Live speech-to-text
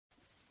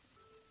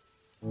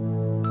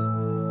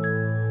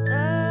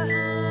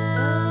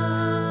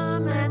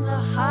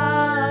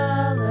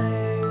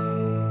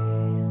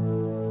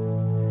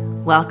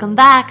Welcome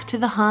back to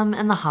the Hum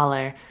and the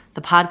Holler,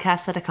 the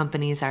podcast that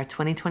accompanies our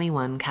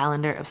 2021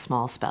 calendar of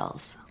small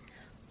spells.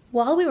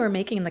 While we were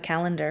making the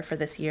calendar for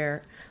this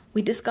year,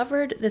 we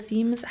discovered the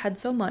themes had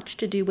so much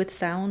to do with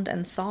sound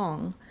and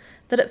song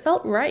that it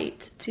felt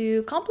right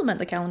to complement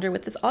the calendar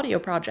with this audio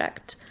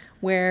project,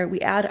 where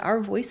we add our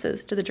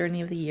voices to the journey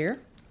of the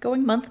year,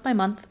 going month by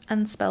month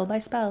and spell by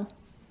spell.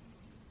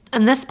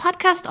 And this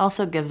podcast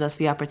also gives us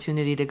the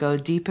opportunity to go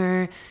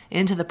deeper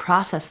into the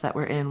process that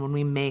we're in when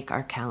we make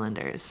our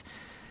calendars.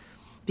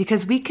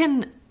 Because we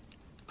can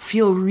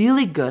feel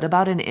really good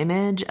about an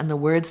image and the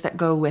words that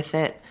go with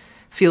it,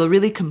 feel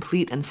really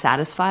complete and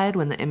satisfied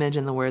when the image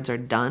and the words are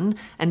done,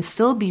 and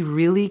still be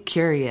really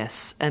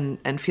curious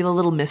and feel a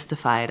little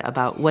mystified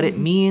about what it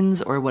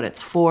means or what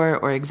it's for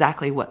or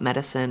exactly what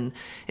medicine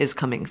is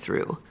coming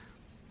through.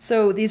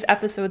 So these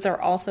episodes are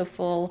also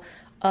full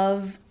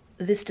of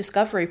this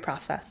discovery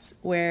process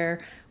where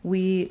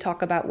we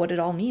talk about what it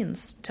all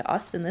means to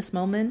us in this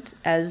moment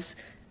as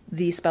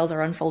these spells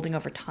are unfolding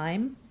over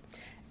time,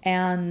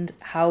 and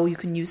how you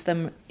can use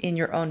them in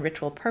your own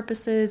ritual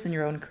purposes and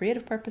your own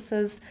creative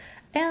purposes,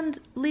 and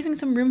leaving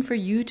some room for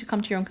you to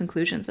come to your own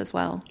conclusions as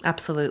well.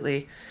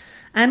 Absolutely.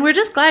 And we're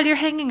just glad you're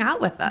hanging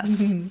out with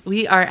us.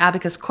 We are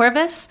Abacus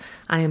Corvus.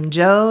 I am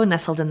Joe,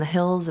 nestled in the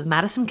hills of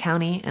Madison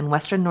County in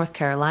western North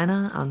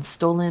Carolina on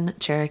stolen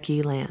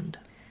Cherokee land.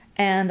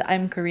 And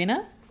I'm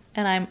Karina,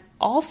 and I'm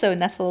also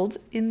nestled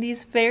in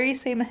these very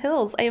same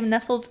hills. I am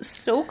nestled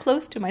so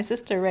close to my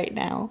sister right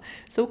now,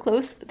 so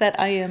close that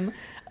I am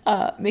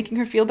making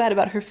her feel bad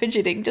about her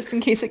fidgeting just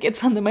in case it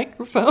gets on the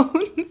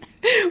microphone,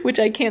 which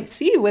I can't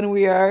see when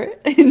we are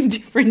in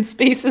different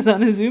spaces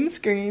on a Zoom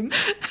screen.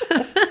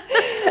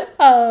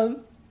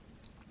 But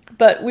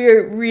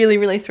we're really,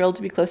 really thrilled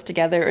to be close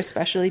together,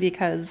 especially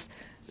because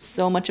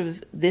so much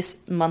of this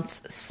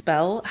month's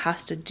spell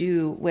has to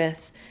do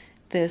with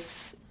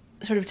this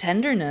sort of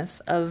tenderness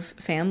of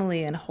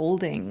family and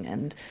holding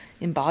and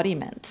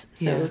embodiment.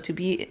 So to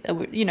be,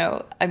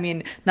 I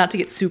mean, not to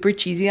get super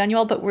cheesy on you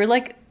all, but we're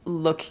like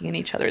looking in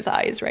each other's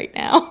eyes right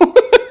now.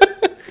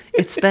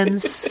 It's been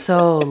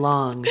so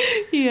long.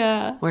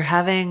 Yeah. We're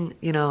having,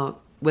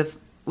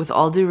 with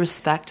all due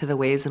respect to the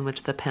ways in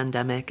which the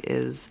pandemic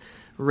is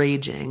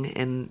raging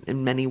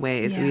in many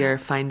ways, we are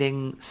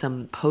finding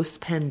some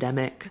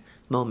post-pandemic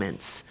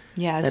moments.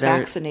 Yeah, as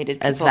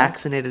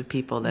vaccinated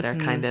people that are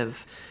kind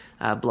of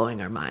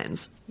blowing our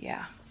minds.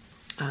 Yeah.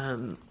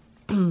 So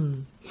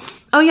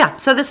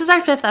this is our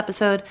 5th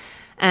episode.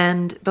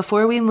 And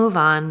before we move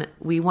on,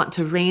 we want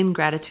to rain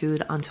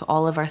gratitude onto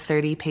all of our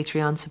 30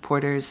 Patreon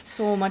supporters.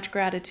 So much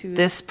gratitude.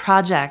 This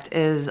project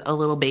is a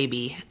little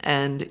baby,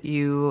 and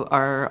you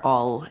are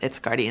all its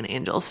guardian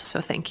angels,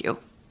 so thank you.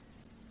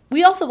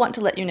 We also want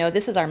to let you know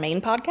this is our main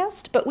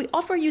podcast, but we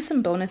offer you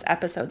some bonus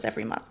episodes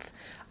every month.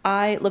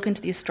 I look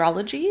into the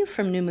astrology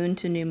from new moon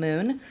to new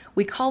moon.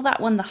 We call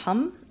that one the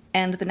Hum,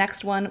 and the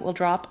next one will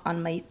drop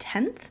on May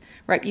 10th,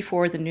 right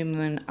before the new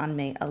moon on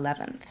May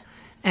 11th.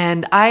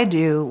 And I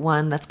do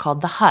one that's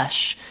called The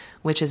Hush,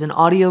 which is an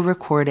audio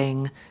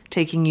recording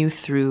taking you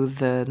through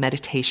the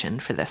meditation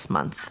for this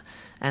month.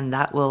 And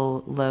that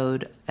will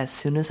load as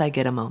soon as I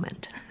get a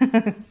moment.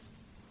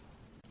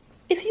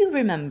 If you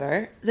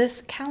remember,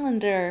 this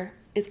calendar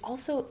is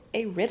also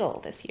a riddle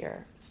this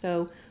year.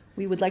 So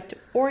we would like to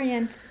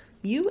orient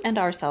you and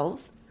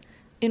ourselves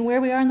in where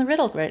we are in the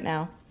riddles right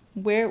now.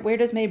 Where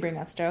does May bring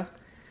us, Joe?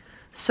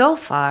 So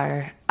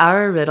far,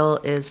 our riddle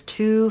is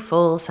 2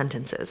 full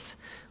sentences.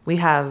 We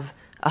have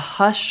a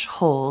hush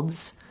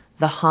holds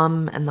the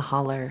hum and the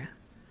holler,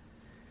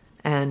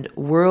 and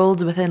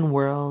worlds within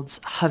worlds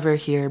hover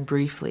here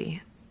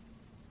briefly.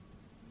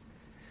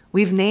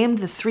 We've named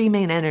the 3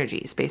 main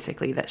energies,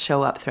 basically, that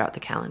show up throughout the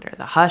calendar: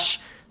 the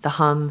hush, the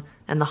hum,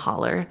 and the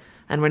holler,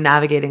 and we're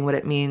navigating what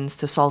it means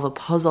to solve a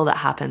puzzle that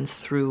happens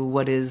through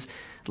what is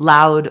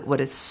loud, what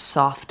is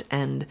soft,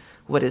 and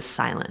what is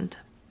silent.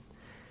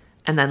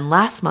 And then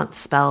last month's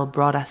spell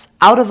brought us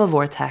out of a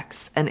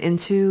vortex and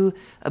into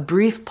a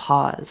brief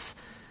pause,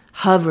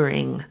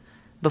 hovering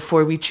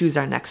before we choose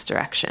our next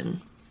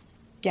direction.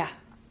 Yeah.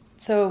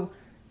 So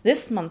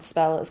this month's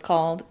spell is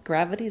called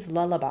Gravity's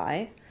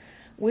Lullaby,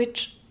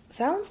 which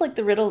sounds like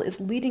the riddle is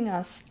leading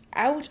us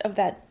out of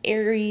that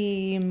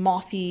airy,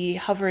 mothy,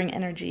 hovering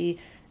energy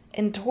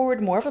and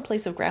toward more of a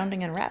place of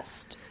grounding and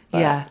rest.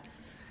 But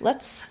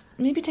let's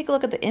maybe take a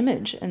look at the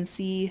image and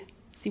see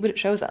what it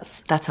shows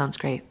us. That sounds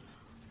great.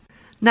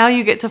 Now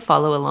you get to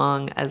follow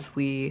along as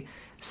we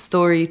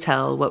story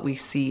tell what we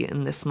see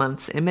in this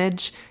month's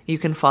image. You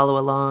can follow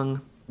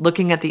along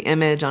looking at the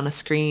image on a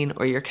screen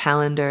or your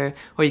calendar,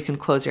 or you can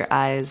close your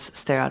eyes,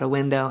 stare out a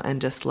window,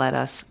 and just let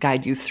us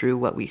guide you through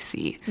what we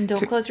see. And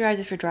don't close your eyes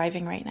if you're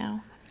driving right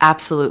now.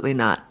 Absolutely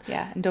not.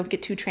 Yeah, and don't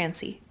get too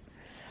trancy.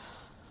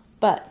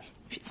 But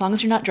as long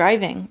as you're not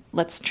driving,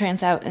 let's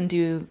trance out and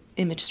do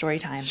image story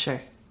time.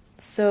 Sure.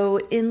 So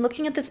in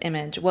looking at this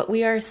image, what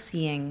we are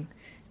seeing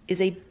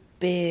is a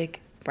big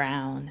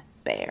brown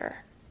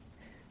bear.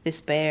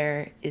 This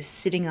bear is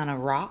sitting on a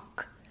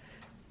rock,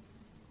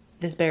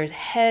 This bear's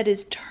head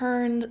is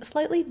turned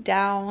slightly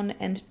down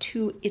and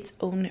to its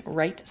own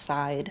right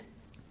side.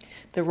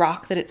 The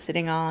rock that it's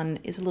sitting on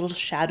is a little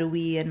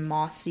shadowy and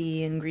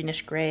mossy and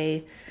greenish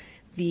gray.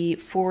 The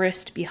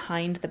forest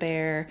behind the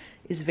bear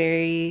is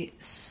very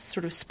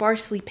sort of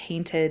sparsely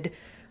painted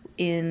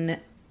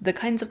in the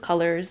kinds of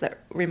colors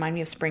that remind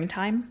me of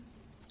springtime,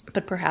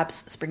 but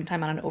perhaps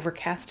springtime on an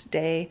overcast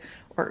day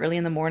or early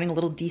in the morning, a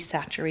little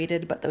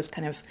desaturated, but those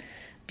kind of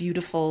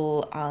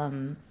beautiful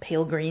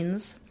pale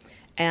greens.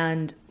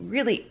 And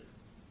really,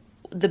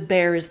 the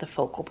bear is the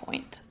focal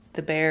point.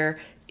 The bear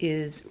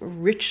is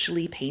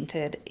richly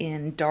painted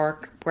in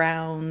dark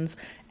browns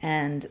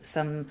and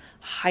some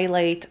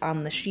highlight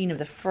on the sheen of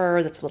the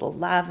fur that's a little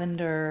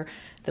lavender.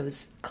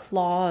 Those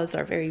claws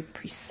are very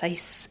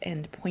precise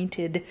and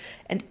pointed,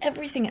 and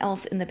everything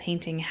else in the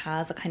painting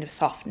has a kind of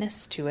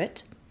softness to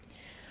it.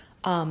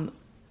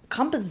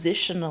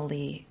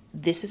 Compositionally,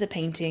 this is a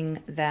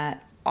painting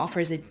that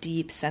offers a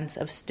deep sense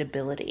of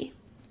stability.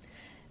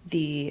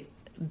 The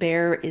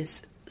bear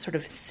is sort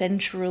of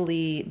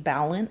centrally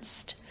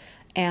balanced,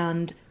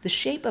 and the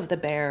shape of the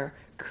bear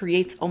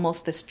creates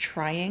almost this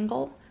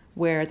triangle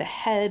where the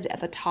head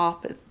at the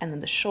top and then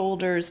the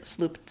shoulders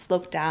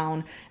slope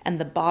down, and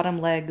the bottom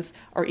legs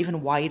are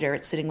even wider.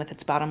 It's sitting with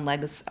its bottom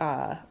legs,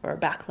 or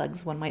back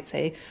legs, one might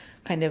say,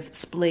 kind of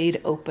splayed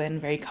open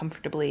very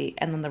comfortably,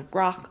 and then the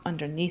rock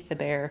underneath the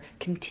bear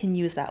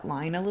continues that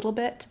line a little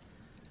bit.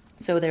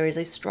 So there is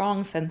a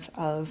strong sense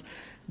of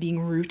being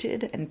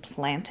rooted and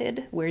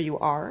planted where you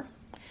are.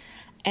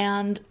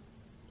 And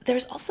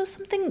there's also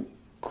something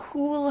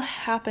cool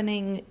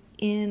happening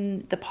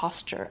in the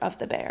posture of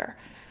the bear.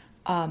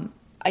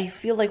 I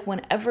feel like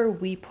whenever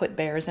we put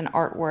bears in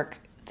artwork,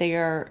 they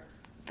are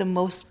the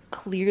most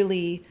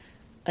clearly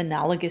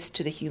analogous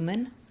to the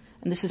human.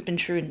 And this has been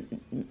true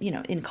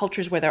in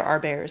cultures where there are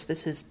bears.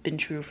 This has been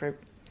true for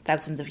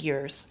thousands of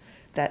years,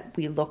 that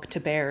we look to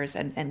bears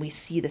and we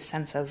see the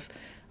sense of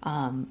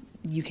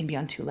you can be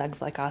on two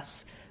legs like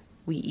us.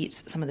 We eat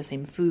some of the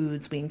same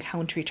foods. We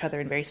encounter each other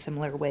in very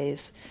similar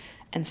ways.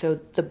 And so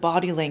the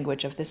body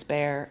language of this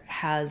bear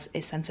has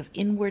a sense of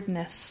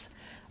inwardness,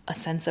 a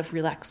sense of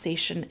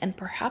relaxation, and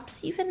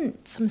perhaps even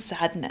some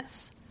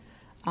sadness.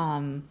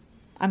 I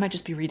might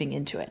just be reading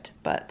into it,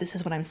 but this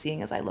is what I'm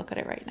seeing as I look at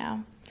it right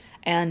now.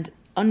 And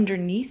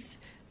underneath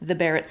the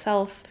bear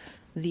itself,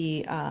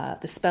 the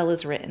spell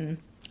is written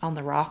on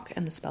the rock,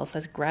 and the spell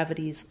says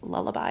Gravity's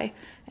Lullaby,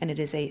 and it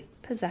is a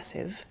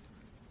possessive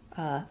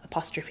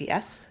apostrophe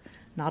S,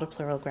 not a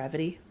plural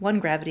gravity. One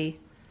gravity,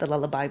 the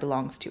lullaby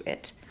belongs to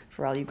it,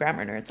 for all you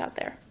grammar nerds out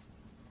there.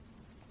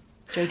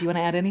 Joe, do you want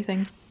to add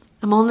anything?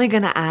 I'm only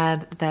going to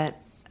add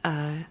that,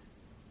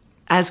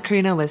 as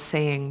Karina was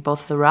saying,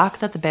 both the rock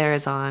that the bear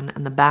is on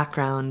and the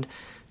background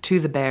to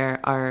the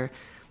bear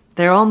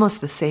they're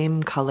almost the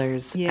same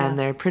colors, and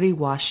they're pretty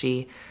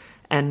washy.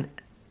 And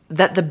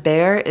that the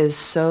bear is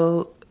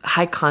so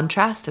high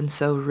contrast and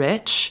so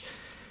rich,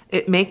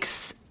 it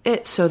makes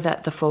it so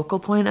that the focal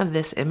point of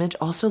this image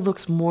also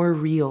looks more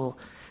real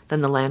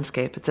than the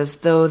landscape. It's as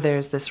though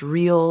there's this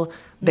real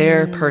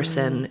bear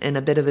person in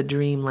a bit of a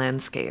dream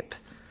landscape.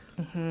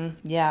 Mm-hmm.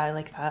 Yeah, I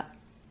like that.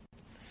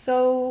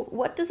 So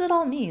what does it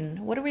all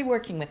mean? What are we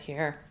working with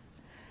here?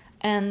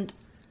 And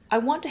I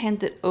want to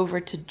hand it over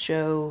to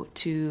Joe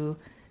to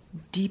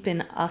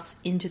deepen us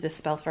into the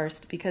spell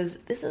first,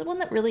 because this is one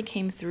that really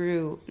came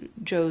through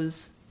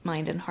Joe's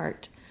mind and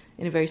heart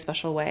in a very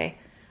special way.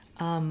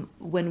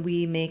 When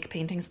we make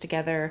paintings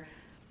together,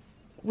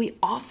 we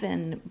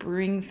often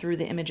bring through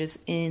the images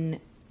in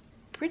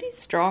pretty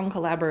strong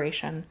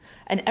collaboration.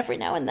 And every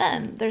now and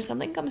then, there's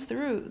something comes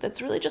through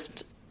that's really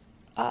just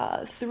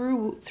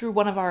through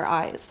one of our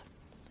eyes.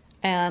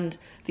 And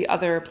the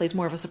other plays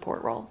more of a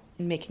support role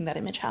in making that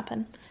image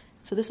happen.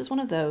 So this is one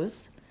of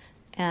those.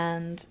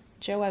 And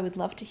Joe, I would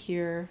love to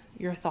hear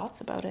your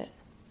thoughts about it.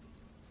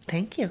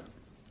 Thank you.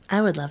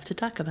 I would love to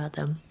talk about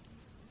them.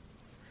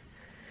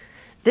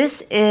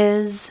 This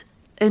is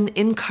an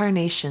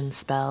incarnation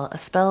spell, a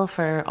spell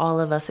for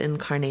all of us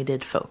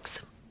incarnated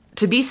folks.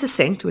 To be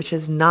succinct, which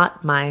is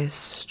not my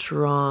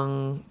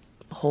strong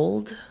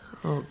hold.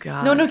 Oh,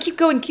 God. No, keep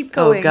going.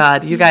 Oh,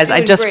 God. You guys,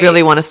 I just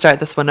really want to start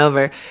this one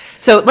over.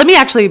 So let me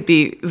actually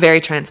be very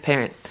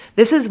transparent.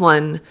 This is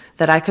one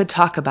that I could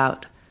talk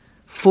about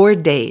for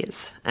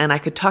days, and I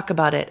could talk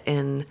about it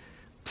in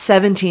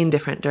 17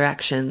 different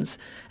directions,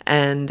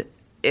 and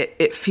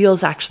it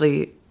feels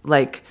actually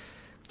like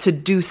to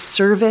do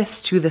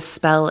service to the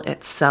spell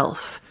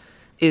itself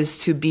is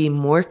to be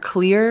more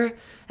clear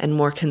and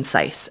more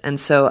concise. And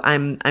so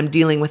I'm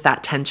dealing with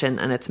that tension,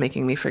 and it's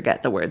making me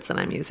forget the words that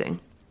I'm using.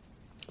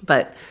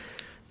 But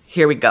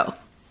here we go.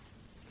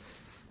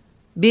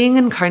 Being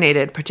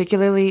incarnated,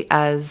 particularly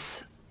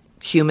as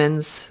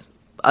humans,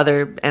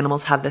 other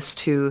animals have this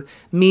too,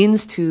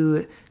 means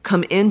to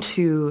come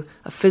into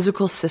a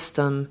physical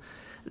system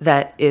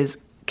that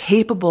is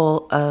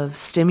capable of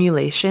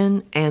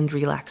stimulation and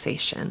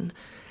relaxation.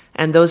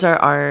 And those are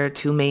our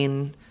two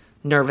main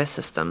nervous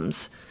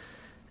systems.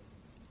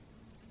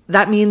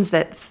 That means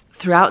that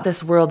throughout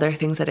this world, there are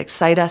things that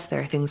excite us.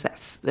 There are things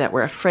that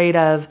we're afraid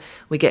of.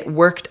 We get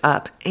worked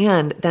up.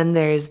 And then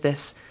there's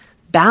this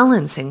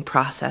balancing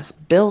process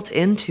built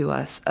into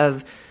us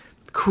of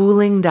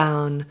cooling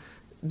down,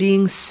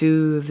 being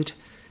soothed,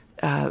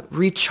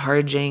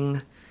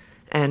 recharging,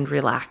 and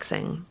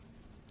relaxing.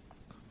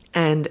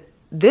 And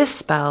this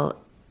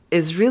spell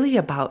is really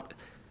about,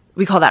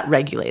 we call that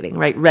regulating,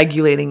 right?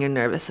 Regulating your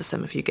nervous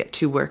system if you get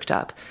too worked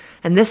up.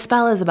 And this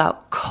spell is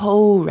about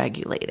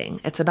co-regulating.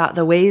 It's about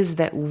the ways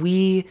that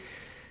we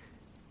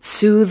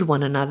soothe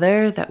one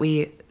another, that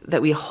we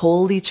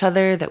hold each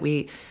other, that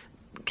we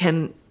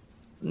can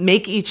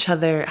make each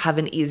other have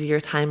an easier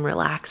time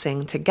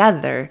relaxing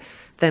together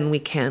than we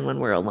can when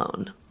we're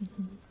alone,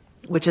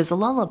 which is a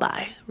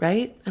lullaby,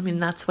 right? I mean,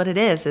 that's what it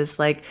is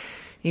like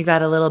you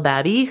got a little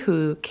babby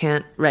who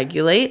can't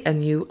regulate,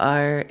 and you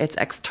are its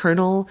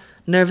external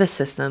nervous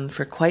system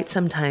for quite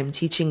some time,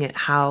 teaching it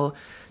how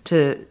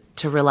to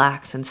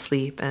relax and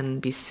sleep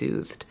and be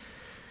soothed.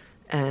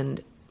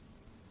 And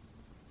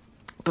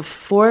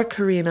before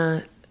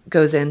Karina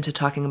goes into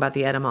talking about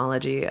the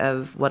etymology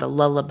of what a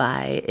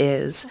lullaby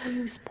is. Oh,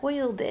 you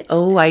spoiled it.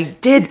 Oh, I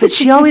did, but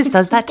she always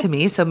does that to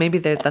me, so maybe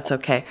that's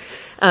okay.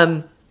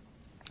 That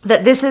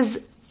this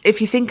is,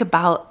 if you think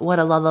about what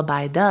a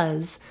lullaby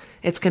does,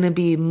 it's going to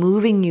be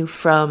moving you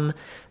from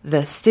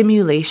the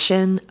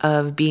stimulation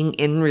of being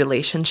in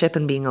relationship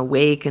and being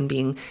awake and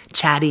being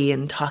chatty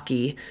and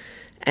talky,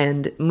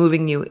 and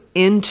moving you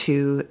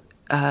into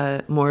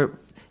a more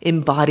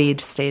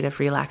embodied state of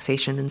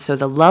relaxation. And so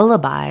the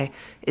lullaby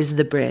is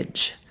the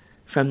bridge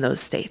from those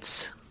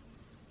states.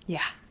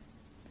 Yeah.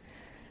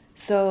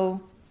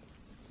 So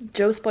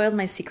Joe spoiled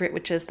my secret,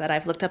 which is that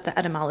I've looked up the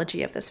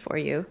etymology of this for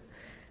you,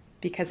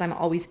 because I'm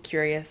always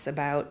curious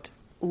about,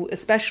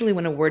 especially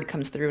when a word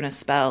comes through in a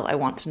spell, I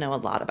want to know a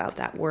lot about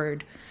that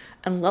word.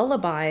 And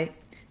lullaby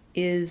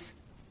is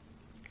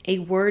a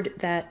word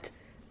that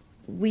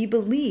we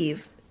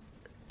believe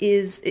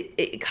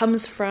it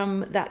comes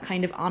from that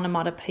kind of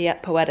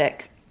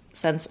onomatopoetic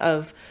sense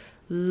of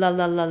la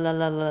la la la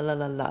la la la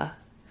la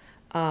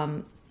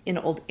la. In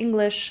Old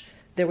English,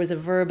 there was a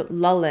verb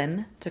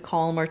lullen, to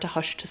calm or to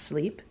hush to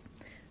sleep,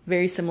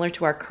 very similar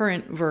to our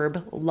current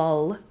verb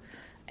lull.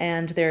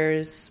 And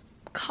there's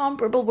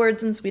comparable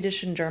words in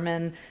Swedish and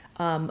German,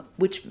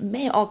 which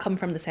may all come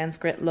from the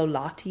Sanskrit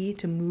lolati,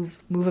 to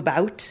move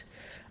about.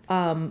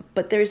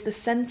 But there's the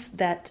sense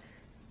that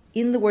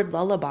in the word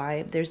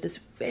lullaby, there's this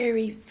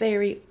very,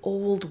 very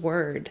old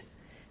word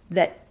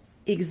that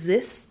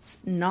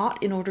exists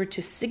not in order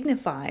to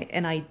signify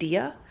an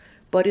idea,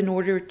 but in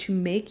order to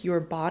make your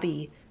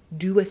body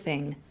do a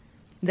thing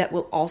that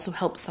will also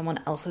help someone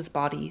else's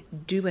body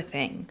do a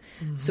thing.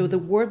 Mm-hmm. So the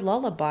word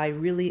lullaby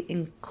really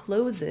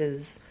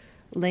encloses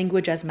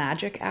language as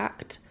magic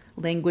act,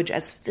 language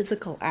as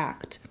physical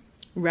act,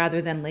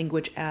 rather than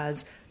language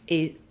as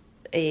a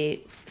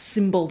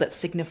symbol that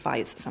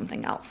signifies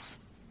something else.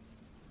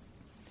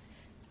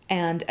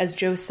 And as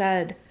Joe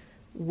said,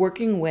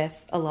 working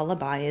with a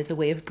lullaby is a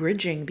way of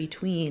bridging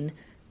between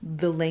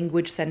the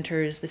language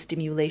centers, the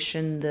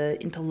stimulation,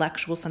 the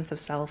intellectual sense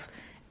of self,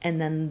 and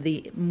then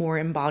the more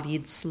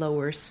embodied,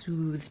 slower,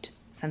 soothed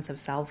sense of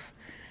self.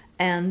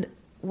 And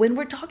when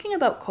we're talking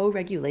about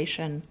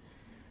co-regulation,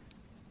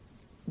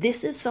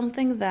 this is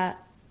something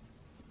that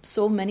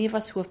so many of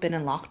us who have been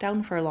in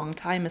lockdown for a long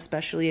time,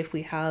 especially if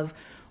we have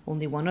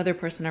only one other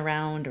person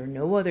around or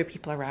no other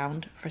people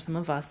around, for some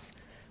of us,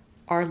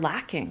 are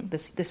lacking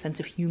this sense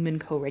of human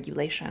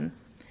co-regulation.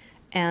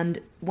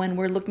 And when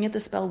we're looking at the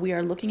spell, we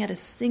are looking at a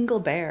single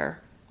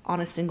bear on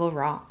a single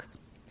rock.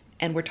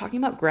 And we're talking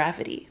about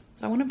gravity.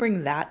 So I want to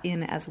bring that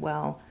in as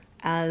well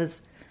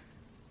as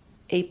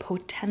a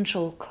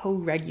potential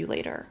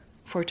co-regulator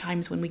for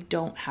times when we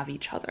don't have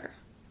each other.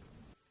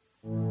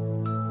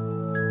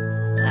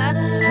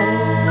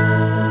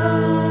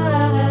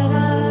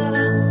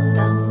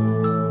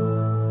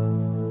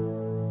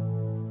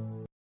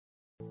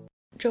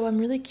 Joe, I'm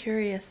really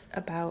curious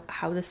about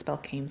how this spell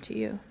came to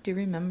you. Do you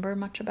remember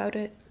much about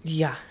it?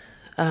 Yeah.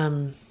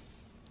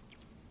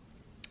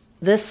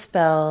 This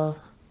spell,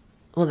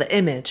 well, the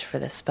image for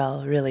this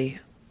spell really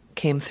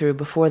came through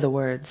before the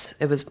words.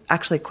 It was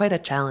actually quite a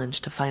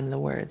challenge to find the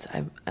words.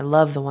 I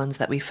love the ones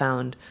that we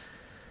found.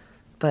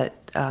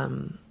 But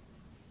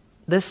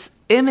this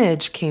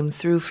image came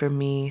through for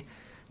me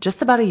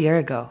just about a year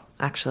ago,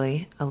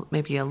 actually,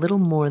 maybe a little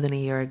more than a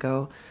year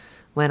ago,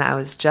 when I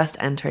was just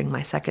entering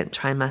my second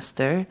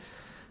trimester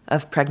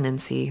of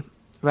pregnancy,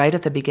 right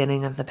at the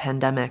beginning of the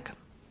pandemic.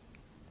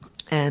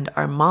 And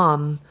our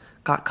mom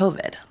got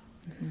COVID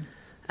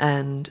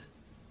and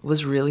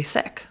was really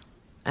sick.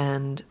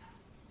 And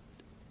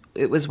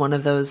it was one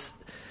of those,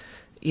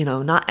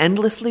 not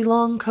endlessly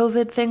long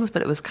COVID things,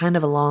 but it was kind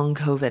of a long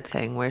COVID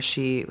thing where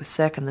she was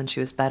sick and then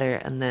she was better.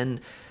 And then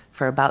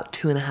for about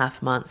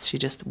 2.5 months, she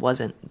just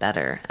wasn't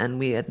better. And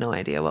we had no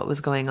idea what was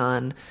going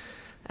on.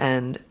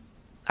 And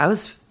I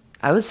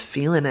was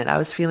feeling it. I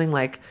was feeling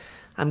like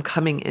I'm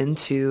coming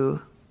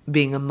into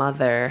being a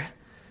mother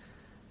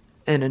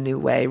in a new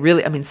way.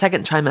 Really, I mean,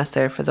 second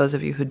trimester, for those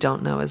of you who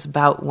don't know, is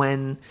about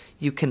when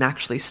you can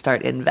actually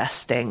start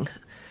investing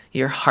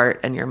your heart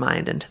and your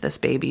mind into this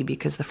baby,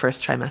 because the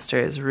first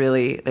trimester is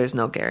really, there's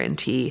no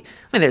guarantee.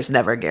 I mean, there's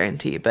never a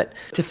guarantee, but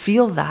to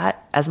feel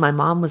that, as my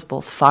mom was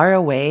both far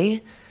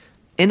away,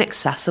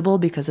 inaccessible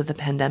because of the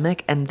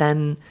pandemic, and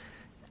then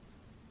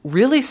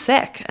really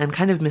sick and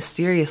kind of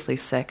mysteriously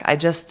sick, I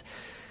just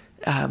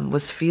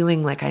was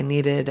feeling like I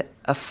needed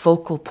a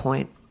focal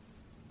point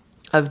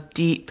of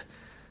deep,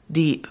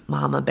 deep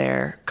mama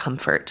bear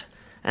comfort.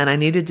 And I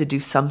needed to do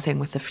something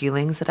with the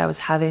feelings that I was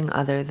having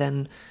other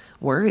than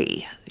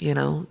worry. You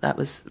know, that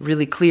was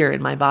really clear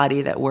in my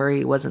body that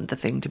worry wasn't the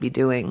thing to be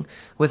doing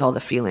with all the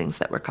feelings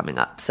that were coming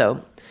up.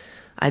 So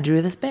I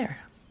drew this bear.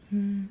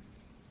 Mm.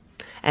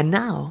 And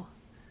now,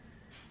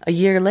 a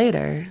year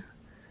later,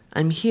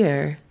 I'm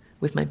here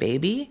with my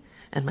baby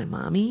and my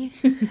mommy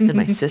and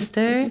my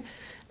sister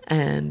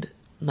and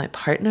my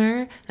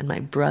partner and my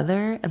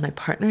brother and my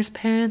partner's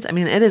parents. I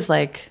mean, it is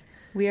like...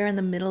 We are in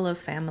the middle of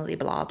family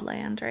blob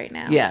land right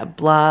now. Yeah,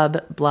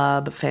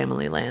 blob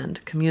family land.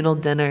 Communal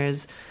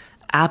dinners,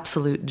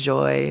 absolute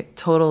joy,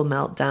 total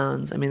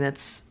meltdowns. I mean,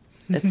 it's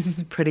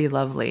pretty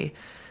lovely.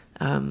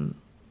 And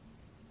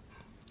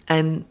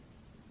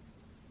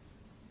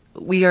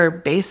we are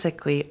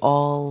basically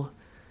all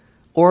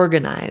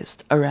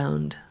organized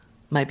around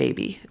my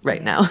baby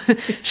right now.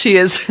 She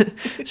is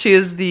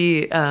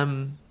the,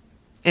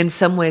 in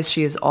some ways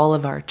she is all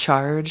of our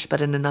charge,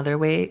 but in another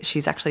way,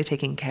 she's actually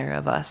taking care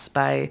of us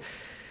by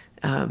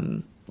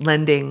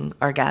lending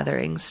our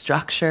gathering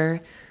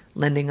structure,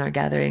 lending our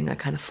gathering a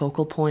kind of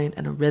focal point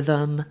and a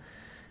rhythm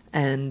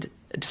and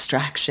a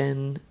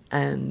distraction.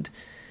 And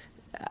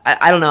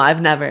I don't know,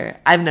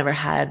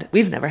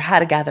 we've never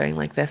had a gathering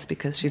like this,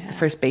 because she's the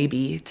first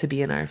baby to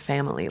be in our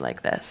family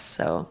like this.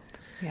 So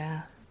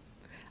yeah.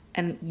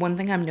 And one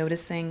thing I'm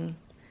noticing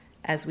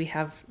as we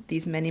have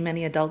these many,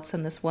 many adults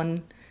and this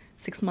one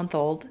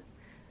 6-month-old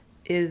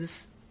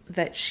is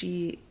that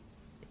she,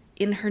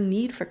 in her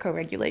need for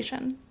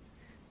co-regulation,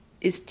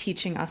 is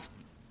teaching us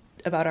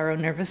about our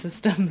own nervous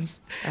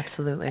systems.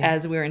 Absolutely.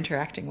 As we're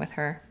interacting with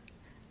her.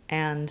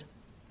 And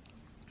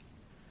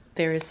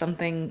there is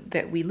something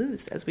that we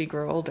lose as we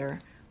grow older,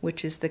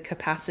 which is the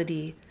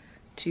capacity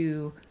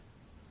to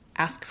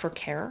ask for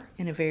care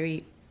in a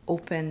very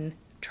open,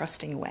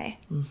 trusting way.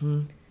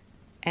 Mm-hmm.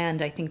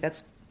 And I think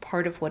that's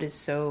part of what is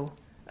so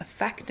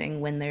affecting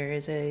when there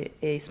is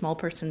a small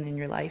person in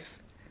your life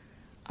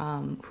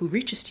who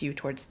reaches to you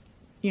towards,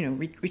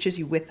 reaches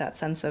you with that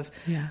sense of,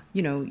 you're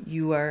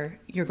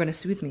going to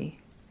soothe me.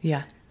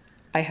 Yeah.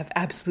 I have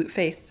absolute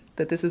faith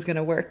that this is going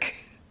to work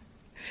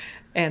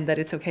and that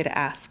it's okay to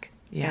ask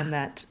and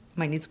that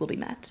my needs will be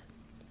met.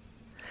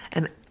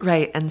 And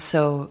right. And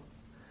so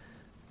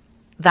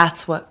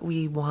that's what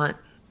we want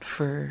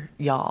for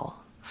y'all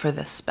for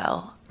this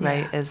spell,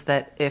 right? Yeah. Is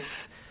that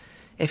if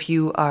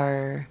you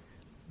are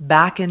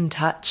back in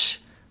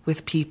touch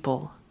with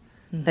people,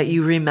 mm-hmm. that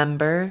you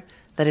remember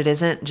that it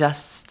isn't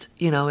just,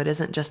 it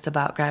isn't just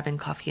about grabbing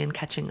coffee and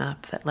catching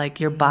up, that like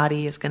your mm-hmm.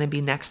 body is going to be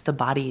next to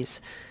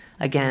bodies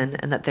again,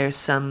 and that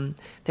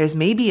there's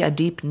maybe a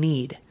deep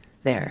need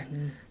there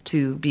mm-hmm.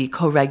 to be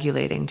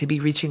co-regulating, to be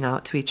reaching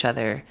out to each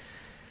other.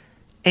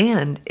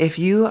 And if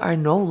you are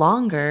no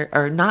longer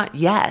or not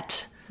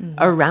yet mm-hmm.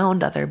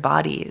 around other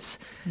bodies,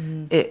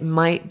 mm-hmm. it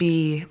might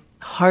be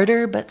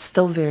harder, but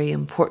still very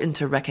important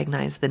to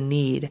recognize the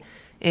need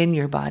in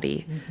your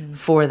body mm-hmm.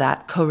 for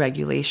that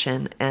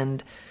co-regulation.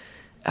 And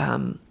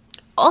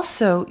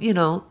also,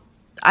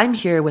 I'm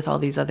here with all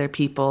these other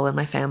people and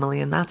my family,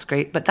 and that's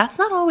great, but that's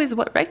not always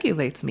what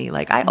regulates me.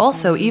 Like I mm-hmm.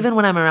 also, even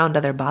when I'm around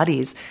other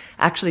bodies,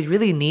 actually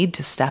really need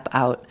to step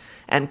out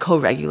and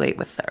co-regulate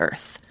with the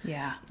earth.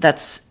 Yeah.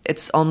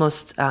 It's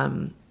almost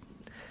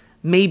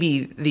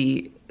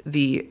maybe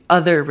the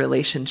other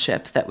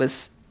relationship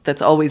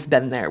that's always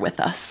been there with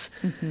us,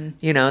 mm-hmm.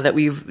 That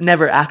we've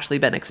never actually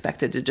been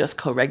expected to just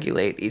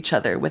co-regulate each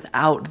other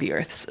without the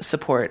earth's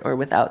support or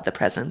without the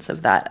presence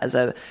of that as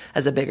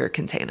a bigger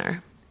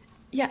container.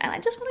 Yeah, and I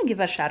just want to give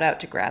a shout out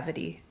to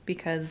gravity,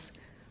 because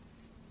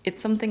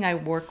it's something I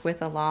work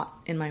with a lot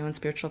in my own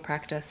spiritual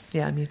practice.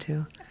 Yeah, me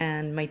too.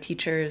 And my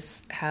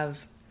teachers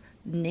have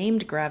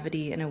named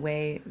gravity in a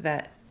way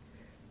that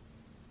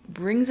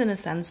brings in a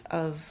sense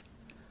of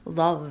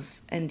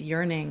love and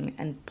yearning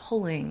and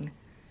pulling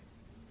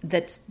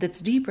that's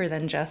deeper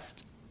than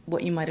just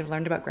what you might have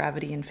learned about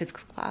gravity in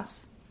physics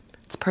class.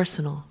 It's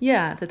personal.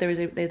 Yeah, that there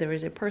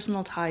is a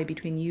personal tie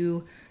between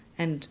you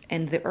and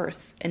the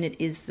earth, and it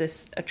is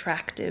this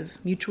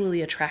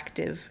mutually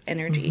attractive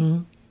energy.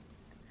 Mm-hmm.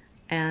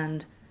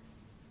 And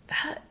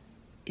that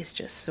is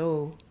just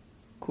so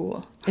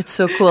cool. It's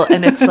so cool.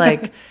 And it's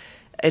like,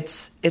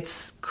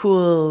 it's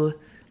cool.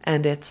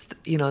 And it's,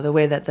 the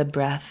way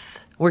that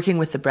working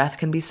with the breath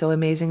can be so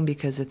amazing,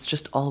 because it's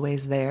just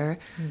always there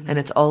mm-hmm. and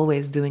it's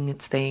always doing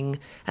its thing.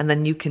 And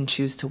then you can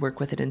choose to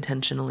work with it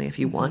intentionally if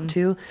you mm-hmm. want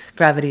to.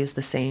 Gravity is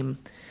the same.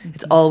 Mm-hmm.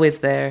 It's always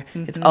there.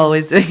 Mm-hmm. It's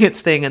always doing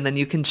its thing. And then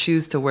you can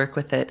choose to work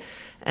with it.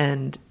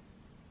 And,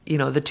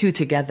 the two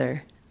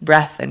together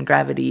breath and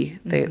gravity.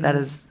 That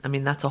is, I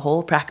mean, that's a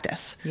whole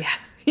practice. Yeah.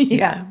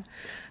 Yeah.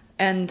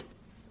 And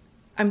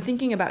I'm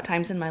thinking about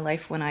times in my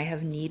life when I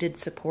have needed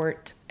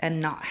support and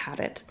not had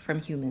it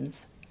from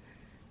humans.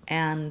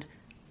 And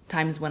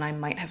times when I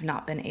might have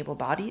not been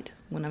able-bodied,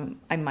 when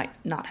I might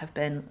not have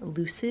been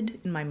lucid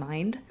in my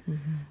mind,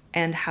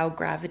 and how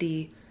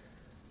gravity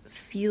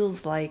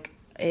feels like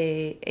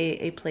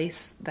a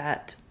place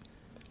that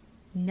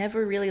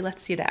never really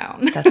lets you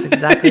down. That's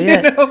exactly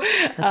it.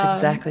 That's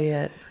exactly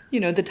it. You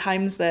know, the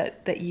times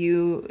that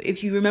you,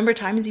 if you remember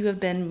times you have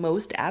been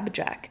most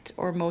abject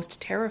or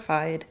most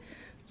terrified,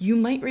 you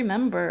might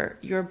remember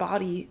your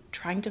body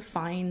trying to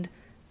find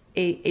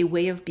a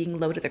way of being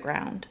low to the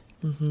ground.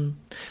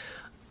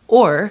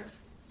 Or,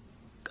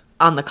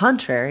 on the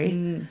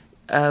contrary,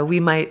 we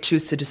might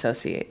choose to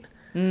dissociate.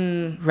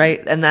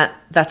 Right? And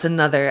that's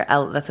another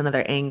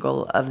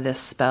angle of this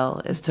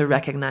spell, is to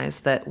recognize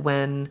that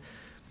when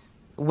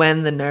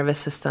the nervous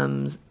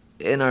systems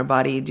in our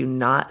body do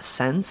not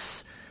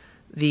sense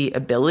the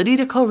ability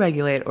to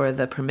co-regulate or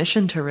the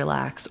permission to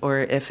relax, or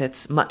if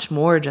it's much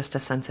more just a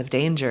sense of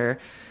danger,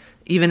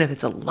 even if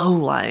it's a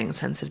low-lying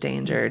sense of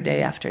danger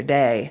day after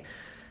day,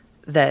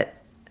 that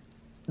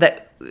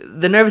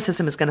the nervous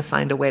system is going to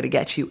find a way to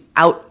get you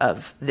out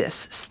of this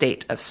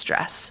state of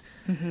stress.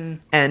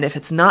 And if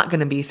it's not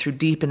going to be through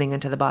deepening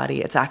into the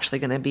body, it's actually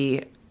going to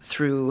be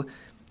through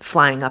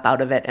flying up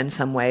out of it in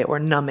some way, or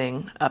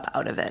numbing up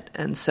out of it.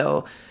 And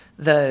so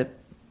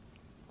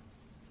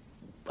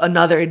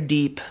another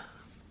deep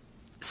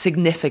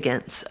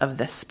significance of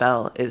this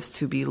spell is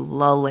to be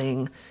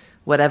lulling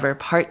whatever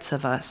parts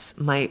of us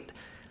might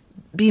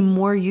be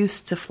more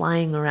used to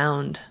flying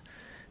around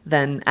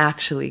than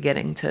actually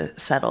getting to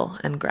settle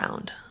and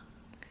ground.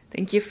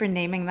 Thank you for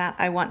naming that.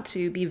 I want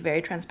to be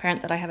very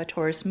transparent that I have a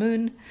Taurus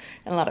moon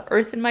and a lot of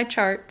earth in my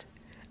chart.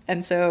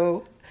 And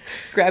so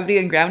gravity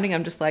and grounding,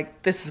 I'm just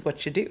like, this is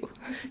what you do.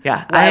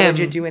 Yeah. Why would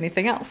you do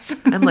anything else?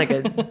 I'm like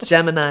a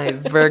Gemini,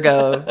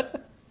 Virgo,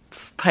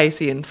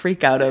 Piscean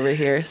freak out over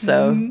here.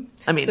 So,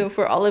 I mean. So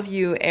for all of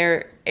you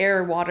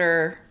air,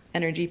 water,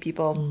 energy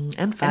people.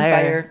 And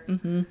fire.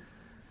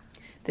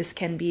 This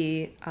can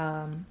be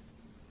an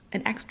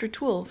extra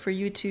tool for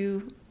you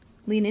to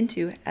lean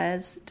into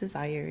as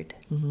desired.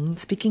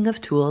 Speaking of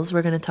tools,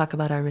 we're going to talk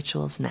about our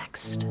rituals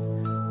next.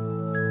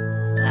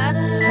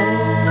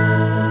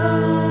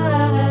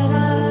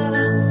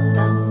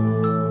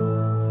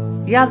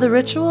 Yeah, the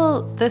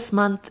ritual this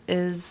month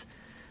is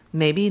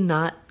maybe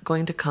not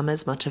going to come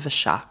as much of a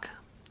shock.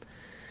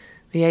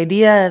 The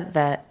idea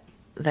that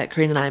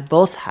Corinne and I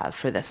both have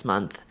for this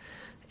month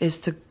is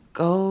to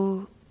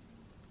go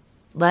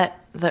let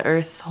the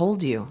earth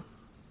hold you,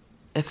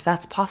 if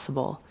that's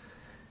possible.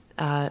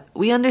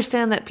 We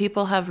understand that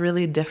people have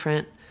really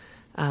different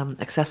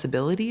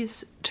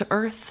accessibilities to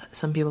earth.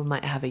 Some people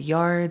might have a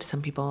yard,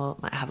 some people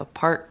might have a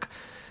park,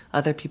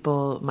 other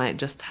people might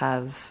just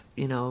have,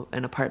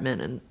 an apartment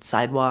and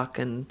sidewalk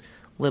and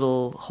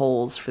little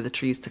holes for the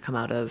trees to come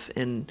out of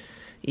in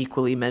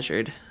equally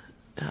measured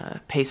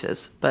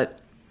paces. But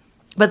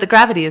the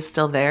gravity is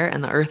still there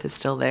and the earth is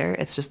still there.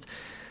 It's just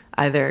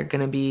either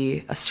going to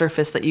be a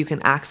surface that you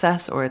can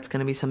access, or it's going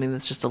to be something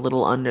that's just a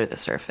little under the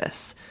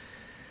surface.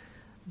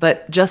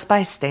 But just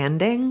by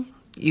standing,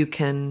 you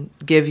can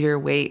give your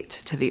weight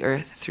to the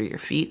earth through your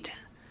feet.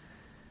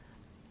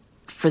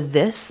 For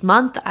this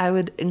month, I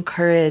would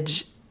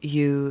encourage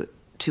you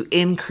to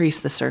increase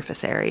the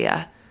surface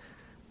area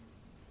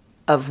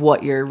of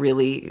what you're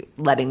really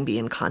letting be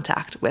in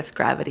contact with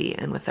gravity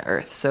and with the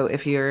earth. So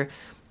if you're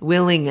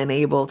willing and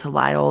able to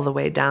lie all the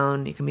way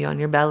down, you can be on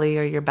your belly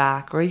or your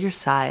back or your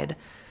side.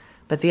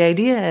 But the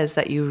idea is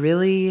that you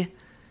really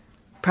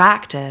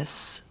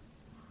practice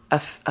a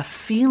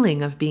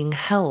feeling of being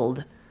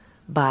held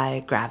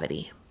by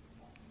gravity,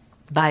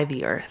 by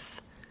the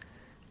earth.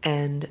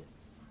 And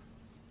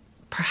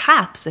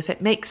perhaps if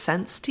it makes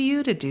sense to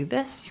you to do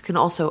this, you can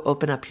also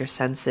open up your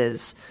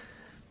senses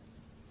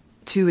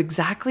to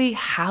exactly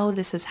how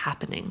this is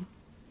happening.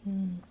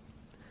 And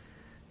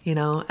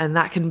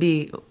that can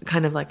be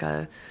kind of like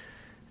a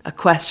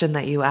question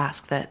that you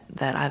ask that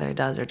either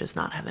does or does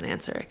not have an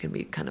answer. It can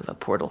be kind of a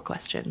portal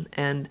question.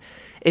 And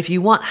if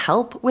you want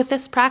help with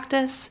this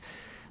practice,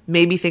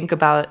 maybe think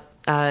about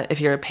if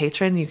you're a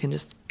patron, you can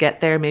just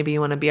get there. Maybe you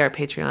want to be our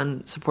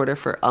Patreon supporter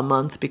for a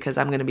month, because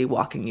I'm going to be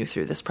walking you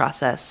through this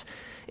process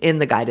in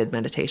the guided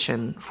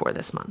meditation for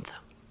this month.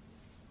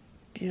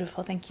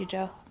 Beautiful. Thank you,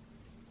 Jo.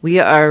 We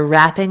are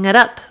wrapping it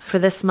up for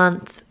this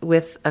month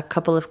with a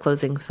couple of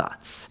closing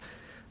thoughts.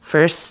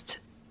 First,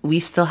 we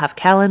still have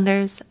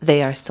calendars.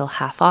 They are still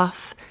half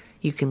off.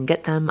 You can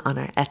get them on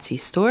our Etsy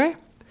store.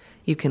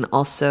 You can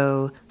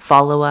also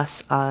follow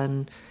us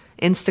on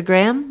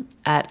Instagram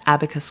at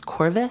Abacus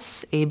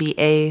Corvus,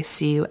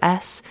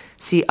 ABACUSCRVUS.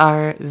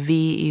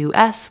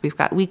 We've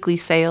got weekly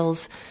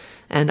sales,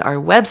 and our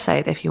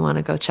website, if you want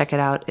to go check it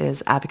out,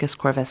 is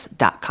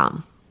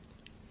abacuscorvus.com.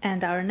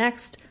 And our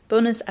next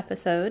bonus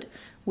episode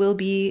will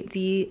be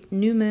the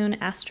new moon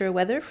astro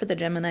weather for the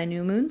Gemini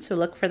new moon, so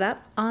look for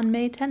that on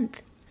May 10th.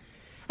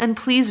 And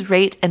please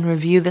rate and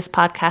review this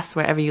podcast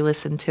wherever you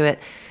listen to it.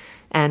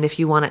 And if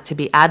you want it to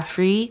be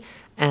ad-free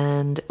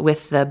and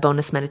with the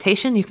bonus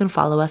meditation, you can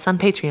follow us on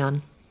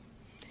Patreon.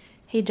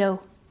 Hey,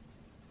 Joe.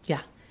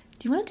 Yeah.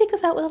 Do you want to take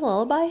us out with a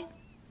lullaby?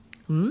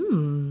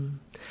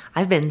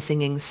 I've been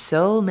singing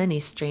so many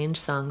strange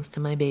songs to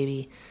my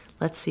baby.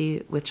 Let's see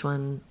which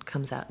one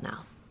comes out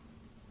now.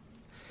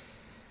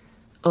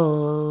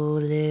 Oh,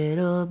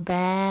 little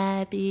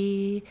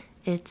babby,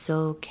 it's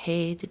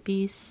okay to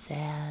be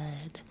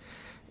sad.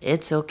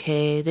 It's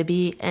okay to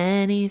be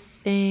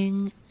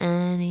anything,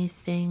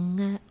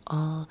 anything at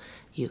all.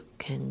 You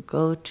can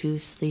go to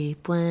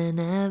sleep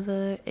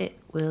whenever, it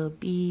will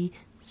be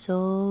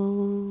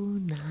so